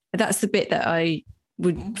 That's the bit that I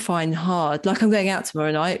would find hard. Like I'm going out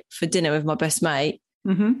tomorrow night for dinner with my best mate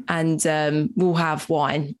and we'll have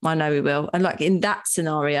wine. I know we will. And like in that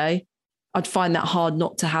scenario, I'd find that hard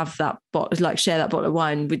not to have that share that bottle of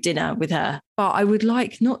wine with dinner with her. But I would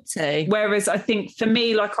like not to. Whereas I think for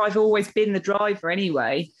me, like I've always been the driver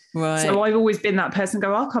anyway. Right. So I've always been that person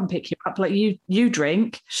go, I'll come pick you up. Like you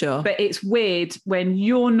drink. Sure. But it's weird when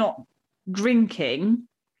you're not drinking,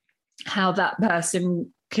 how that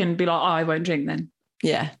person can be like, oh, I won't drink then.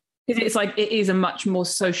 Yeah. Because it's like, it is a much more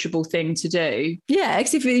sociable thing to do. Yeah.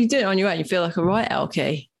 Because if you do it on your own, you feel like a right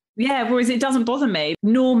alky. Yeah. Whereas it doesn't bother me.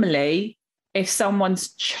 Normally, if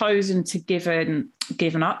someone's chosen to give up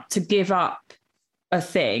a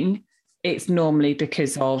thing, it's normally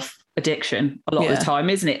because of addiction a lot of the time,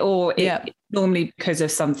 isn't it? Or it's normally because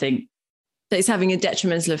of something that is having a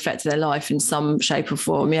detrimental effect to their life in some shape or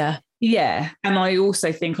form. Yeah. Yeah. And I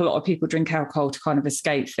also think a lot of people drink alcohol to kind of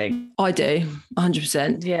escape things. I do,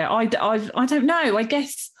 100%. Yeah. I don't know. I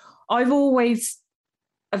guess I've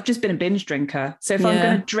just been a binge drinker. So if I'm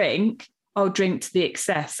going to drink, I'll drink to the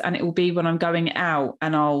excess, and it will be when I'm going out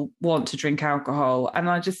and I'll want to drink alcohol. And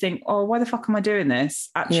I just think, oh, why the fuck am I doing this?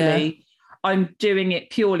 Actually, I'm doing it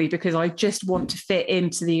purely because I just want to fit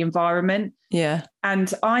into the environment. Yeah. And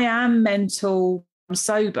I am mental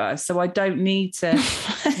sober, so I don't need to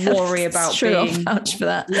worry about true, being I'll vouch for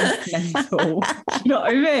that. mental. You know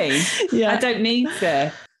what I mean? Yeah. I don't need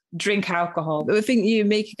to drink alcohol. But I think you and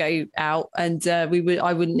me could go out and I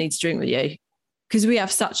wouldn't need to drink with you because we have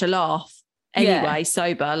such a laugh anyway,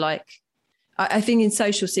 sober. Like I think in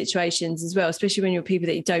social situations as well, especially when you're people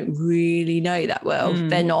that you don't really know that well,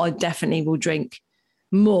 then I definitely will drink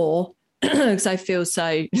more because I feel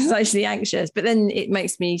so socially anxious. But then it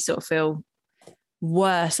makes me sort of feel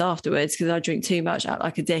worse afterwards because I drink too much, act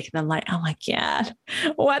like a dick, and I'm like, oh my God,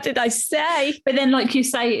 what did I say? But then, like you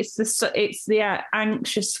say, it's the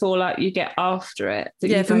anxious fallout you get after it.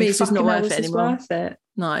 Yeah, for me, it's just not worth it anymore. Worth it.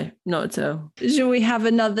 No, not at all. Shall we have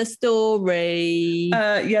another story?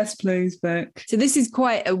 Yes, please, Beck. So this is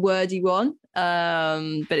quite a wordy one,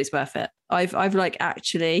 but it's worth it. I've like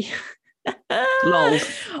actually lol.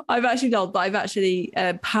 I've actually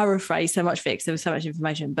paraphrased so much of it because there was so much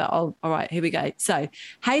information, but all right, here we go. So,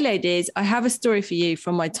 hey ladies, I have a story for you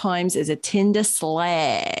from my times as a Tinder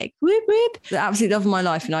slag. Whoop, whoop. The absolute love of my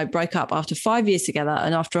life and I broke up after 5 years together,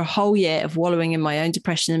 and after a whole year of wallowing in my own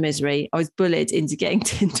depression and misery, I was bullied into getting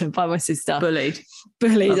Tinder by my sister. Bullied,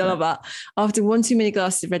 I love that. After one too many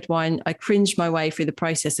glasses of red wine, I cringed my way through the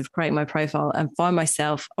process of creating my profile and find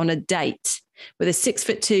myself on a date with a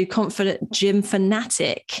 6'2" confident gym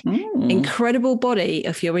fanatic. Incredible body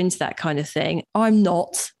if you're into that kind of thing. I'm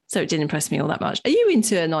not, so it didn't impress me all that much. Are you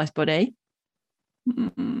into a nice body?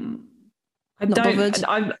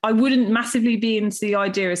 I wouldn't massively be into the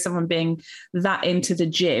idea of someone being that into the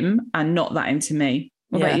gym and not that into me.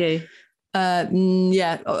 What about you?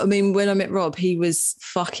 Yeah. I mean, when I met Rob, he was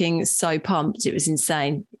fucking so pumped. It was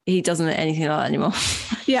insane. He doesn't look anything like that anymore.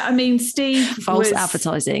 Yeah, I mean, Steve False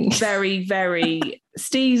advertising. Very, very...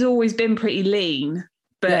 Steve's always been pretty lean.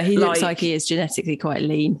 But yeah, he looks like he is genetically quite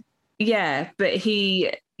lean. Yeah, but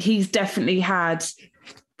he's definitely had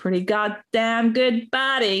pretty goddamn good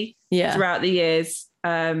body throughout the years.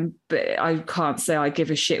 But I can't say I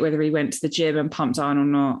give a shit whether he went to the gym and pumped iron or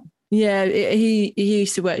not. Yeah, he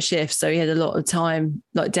used to work shifts, so he had a lot of time,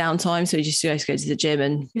 like downtime. So he just used to go to the gym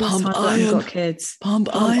and pump iron. Got kids. Pump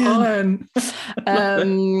iron.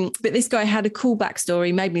 But this guy had a cool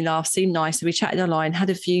backstory, made me laugh, seemed nice. So we chatted online, had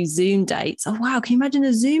a few Zoom dates. Oh wow, can you imagine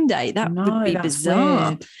a Zoom date? That would be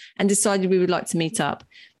bizarre. Weird. And decided we would like to meet up.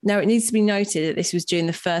 Now, it needs to be noted that this was during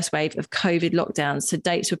the first wave of COVID lockdowns, so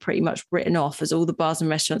dates were pretty much written off as all the bars and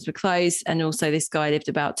restaurants were closed. And also this guy lived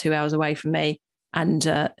about 2 hours away from me. And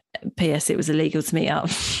P.S. it was illegal to meet up.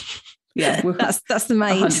 Yeah, that's the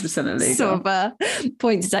main 100% illegal. Sort of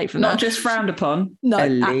point to take from Not that. just frowned upon. No,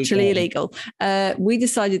 actually illegal. We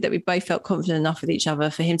decided that we both felt confident enough with each other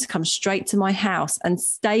for him to come straight to my house and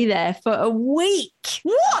stay there for a week.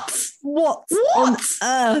 What on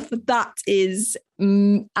earth? That is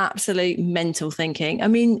absolute mental thinking. I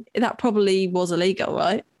mean, that probably was illegal,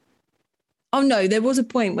 right? Oh no, there was a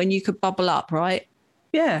point when you could bubble up, right?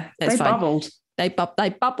 Yeah, That's they fine. bubbled. They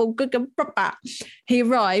bubbled good and proper. He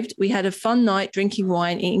arrived. We had a fun night, drinking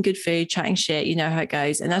wine, eating good food, chatting shit. You know how it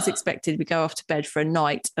goes. And as expected, we go off to bed for a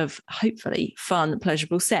night of hopefully fun,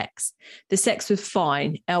 pleasurable sex. The sex was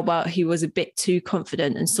fine, but he was a bit too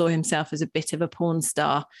confident and saw himself as a bit of a porn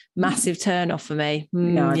star. Massive turn off for me.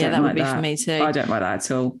 That would be for me too. I don't like that at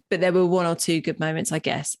all. But there were one or two good moments, I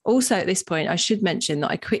guess. Also, at this point, I should mention that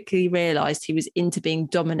I quickly realised he was into being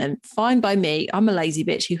dominant. Fine by me. I'm a lazy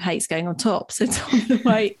bitch who hates going on top.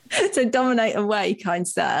 So dominate away, kind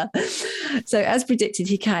sir. So as predicted,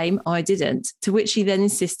 he came. I didn't. To which he then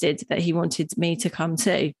insisted that he wanted me to come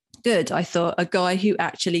too. Good, I thought, a guy who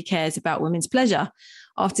actually cares about women's pleasure.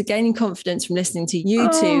 After gaining confidence from listening to you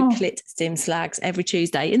two clit stim slags every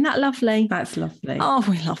Tuesday. Isn't that lovely? That's lovely. Oh,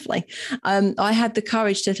 we're lovely. I had the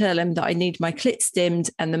courage to tell him that I need my clit stimmed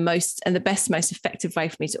and the best, most effective way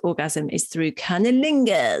for me to orgasm is through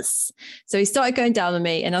cunnilingus. So he started going down on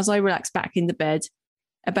me, and as I relaxed back in the bed,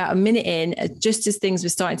 about a minute in, just as things were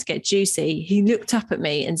starting to get juicy, he looked up at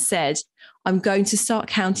me and said, I'm going to start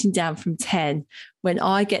counting down from 10. When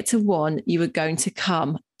I get to 1, you are going to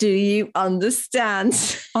come. Do you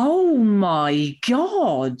understand? Oh my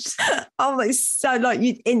God. Oh, it's so like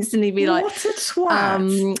you'd instantly be like, what a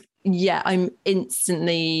twat. Yeah, I'm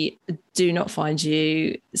instantly do not find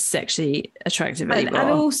you sexually attractive anymore. And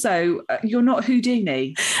also, you're not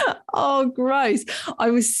Houdini. Oh, gross. I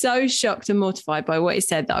was so shocked and mortified by what he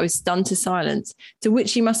said that I was stunned to silence, to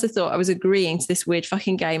which he must have thought I was agreeing to this weird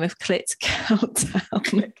fucking game of clit countdown.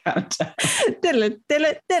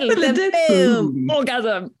 Boom.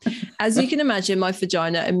 Orgasm. As you can imagine, my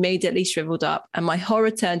vagina immediately shriveled up and my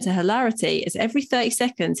horror turned to hilarity as every 30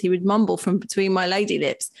 seconds he would mumble from between my lady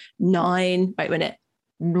lips, 9, wait a minute,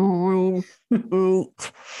 9,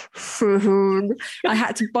 8, 7. I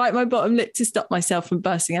had to bite my bottom lip to stop myself from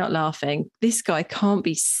bursting out laughing. This guy can't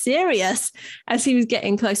be serious. As he was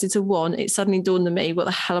getting closer to 1, it suddenly dawned on me, what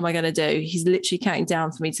the hell am I going to do? He's literally counting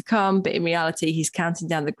down for me to come, but in reality, he's counting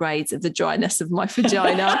down the grades of the dryness of my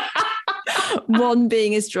vagina. 1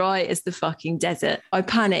 being as dry as the fucking desert. I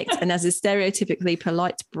panicked, and as a stereotypically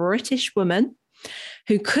polite British woman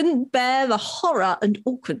who couldn't bear the horror and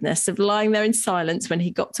awkwardness of lying there in silence when he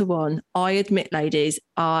got to 1, I admit, ladies,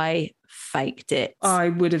 I faked it. I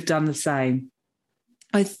would have done the same.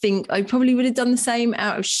 I think I probably would have done the same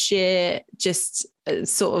out of sheer just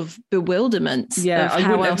sort of bewilderment of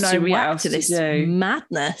how else to react to this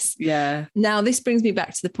madness. Yeah. Now, this brings me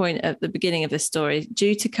back to the point at the beginning of the story.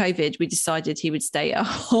 Due to COVID, we decided he would stay a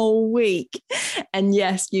whole week. And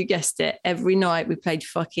yes, you guessed it. Every night we played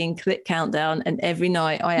fucking Clit Countdown, and every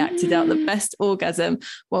night I acted out the best orgasm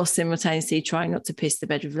while simultaneously trying not to piss the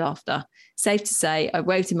bed with laughter. Safe to say, I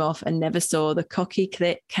waved him off and never saw the cocky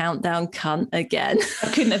Clit Countdown cunt again. I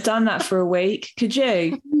couldn't have done that for a week. Could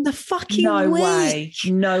you? The fucking week.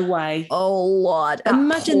 No way. Oh, Lord. That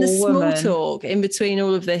imagine the small woman. Talk in between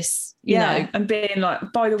all of this, you know. And being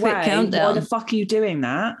like, by the way, Countdown. why the fuck are you doing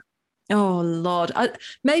that? Oh, Lord.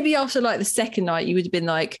 Maybe after like the second night, you would have been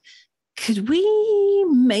like, could we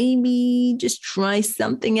maybe just try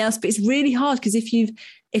something else? But it's really hard because if you've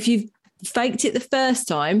faked it the first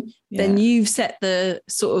time, then you've set the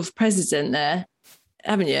sort of precedent there,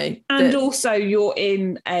 haven't you? And also you're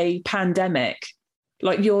in a pandemic.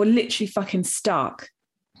 Like, you're literally fucking stuck.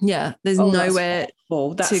 Yeah, there's Oh, nowhere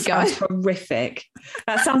That to go. sounds horrific.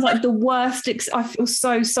 That sounds like the worst. I feel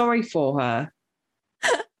so sorry for her.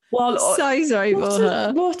 Well, So sorry for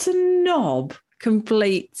her. What a knob.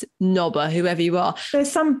 Complete knobber, whoever you are.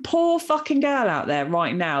 There's some poor fucking girl out there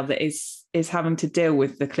right now that is having to deal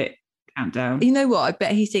with the clip countdown. You know what? I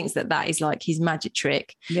bet he thinks that is like his magic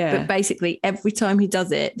trick. Yeah. But basically, every time he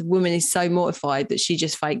does it, the woman is so mortified that she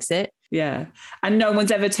just fakes it. Yeah. And no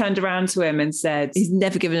one's ever turned around to him and said, He's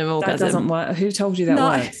never given him an that orgasm. doesn't work. Who told you that No.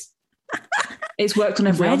 works? It's worked on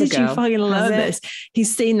every Where other did girl. you fucking learn Has it? this?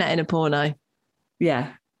 He's seen that in a porno.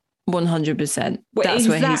 Yeah. 100%. Well, That's is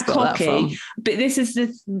where that he's got cocky? that from. But this is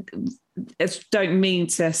I don't mean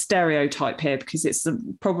to stereotype here because it's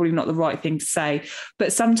probably not the right thing to say.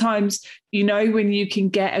 But sometimes, you know, when you can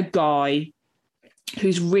get a guy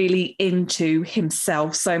who's really into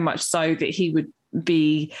himself so much so that he would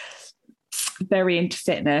be very into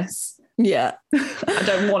fitness. Yeah. I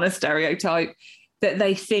don't want to stereotype that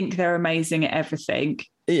they think they're amazing at everything.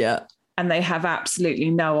 Yeah. And they have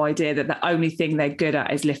absolutely no idea that the only thing they're good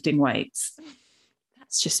at is lifting weights.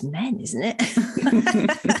 That's just men, isn't it?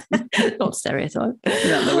 Not stereotype.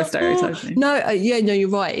 No, we're stereotyping. No, you're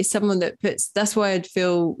right. It's someone that that's why I'd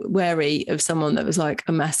feel wary of someone that was like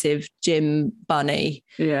a massive gym bunny.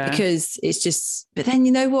 Yeah. Because it's just, but then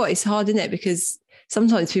you know what? It's hard, isn't it? Because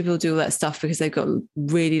sometimes people do all that stuff because they've got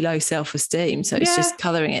really low self-esteem. So it's just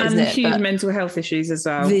colouring it, isn't and it? huge But mental health issues as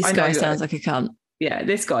well. this I know guy that- sounds like a cunt. Yeah,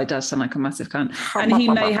 this guy does sound like a massive cunt. And he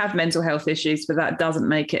may have mental health issues, but that doesn't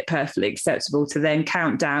make it perfectly acceptable to then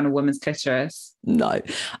count down a woman's clitoris. No,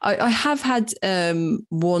 I have had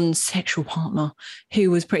one sexual partner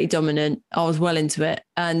who was pretty dominant. I was well into it.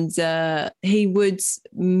 And he would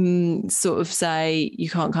sort of say, you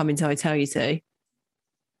can't come until I tell you to.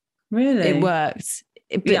 Really? It worked.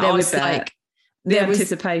 But Yeah, there I was bet. like, The there was,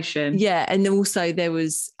 anticipation. yeah. And then also there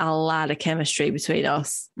was a lot of chemistry between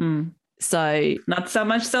us. Mm. So, Not so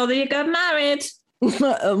much so that you got married.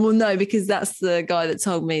 well, no, because that's the guy that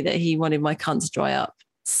told me that he wanted my cunt to dry up.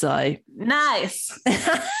 So Nice.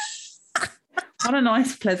 What a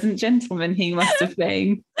nice, pleasant gentleman he must have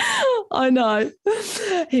been. I know.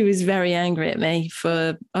 He was very angry at me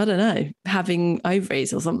for, I don't know, having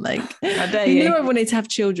ovaries or something. How dare He you? knew I wanted to have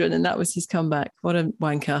children and that was his comeback. What a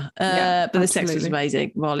wanker. Yeah, but the sex was absolutely.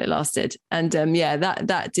 amazing while it lasted. And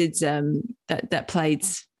that did, that played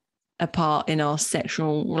a part in our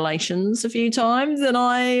sexual relations a few times. And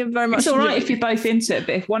I very much... It's all right if you're both into it,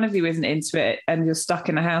 but if one of you isn't into it and you're stuck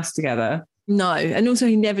in a house together. No. And also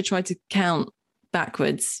he never tried to count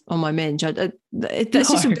backwards on my minge. That's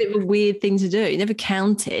just a bit of a weird thing to do. He never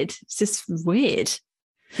counted. It's just weird.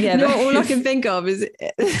 Yeah, No, all I can think of is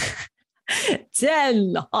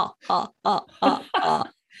 10,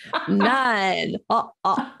 9.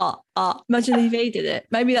 Imagine if he did it.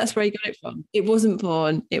 Maybe that's where he got it from. It wasn't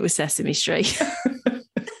porn. It was Sesame Street.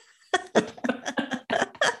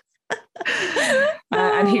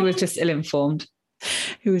 And he was just ill-informed.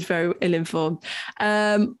 He was very ill-informed.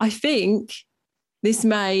 I think this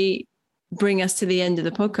may bring us to the end of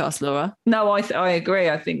the podcast, Laura. No, I agree.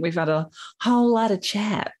 I think we've had a whole lot of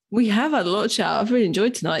chat. We have had a lot of chat. I've really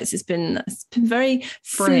enjoyed tonight. It's been very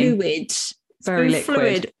Free. fluid. It's Very been liquid.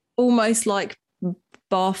 fluid, almost like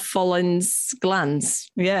Bartholin's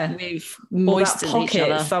glands. Yeah. We've Or that moistened each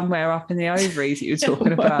pocket other. somewhere up in the ovaries that you were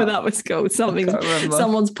talking Whatever about. that was called. Something, can't remember.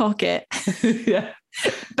 someone's pocket. Yeah.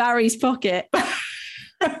 Barry's pocket.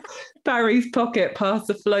 Barry's pocket past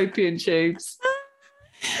the fallopian tubes.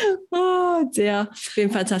 Oh dear. It's been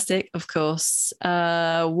fantastic, of course.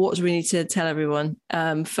 What do we need to tell everyone?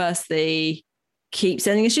 Firstly, keep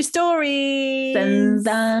sending us your stories. Send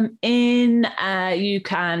them in. You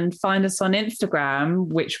can find us on Instagram,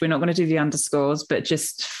 which we're not going to do the underscores, but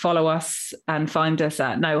just follow us and find us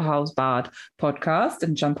at No Holes Barred Podcast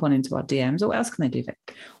and jump on into our DMs. Or what else can they do, Vic?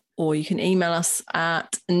 Or you can email us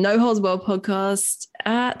at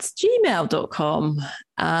noholesbarredpodcast@gmail.com.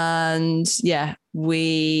 And yeah,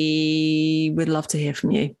 we would love to hear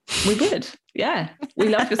from you. We would. Yeah. We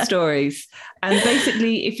love your stories. And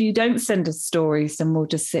basically, if you don't send us stories, then we'll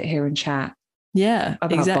just sit here and chat Yeah,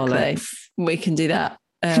 about exactly. bollocks. We can do that.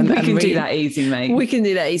 We and can do that easy, mate. We can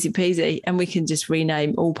do that easy peasy. And we can just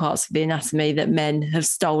rename all parts of the anatomy that men have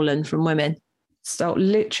stolen from women.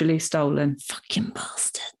 Literally stolen. Fucking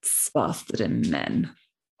bastards. Bastard and men.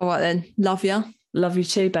 All right then. Love ya. Love you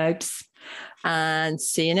too, babes. And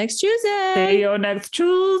see you next Tuesday. See you next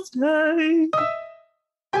Tuesday.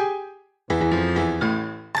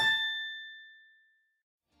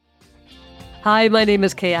 Hi, my name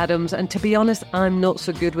is Kay Adams, and to be honest, I'm not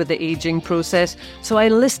so good with the ageing process, so I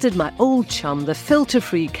enlisted my old chum, the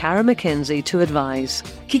filter-free Cara McKenzie, to advise.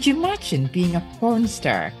 Could you imagine being a porn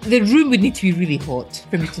star? The room would need to be really hot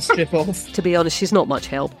for me to strip off. To be honest, she's not much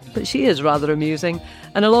help, but she is rather amusing.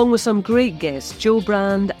 And along with some great guests, Joe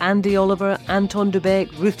Brand, Andy Oliver, Anton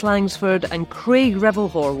Dubeck, Ruth Langsford and Craig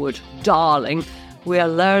Revel-Horwood, darling, we are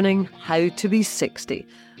learning how to be 60.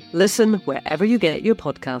 Listen wherever you get your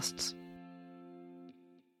podcasts.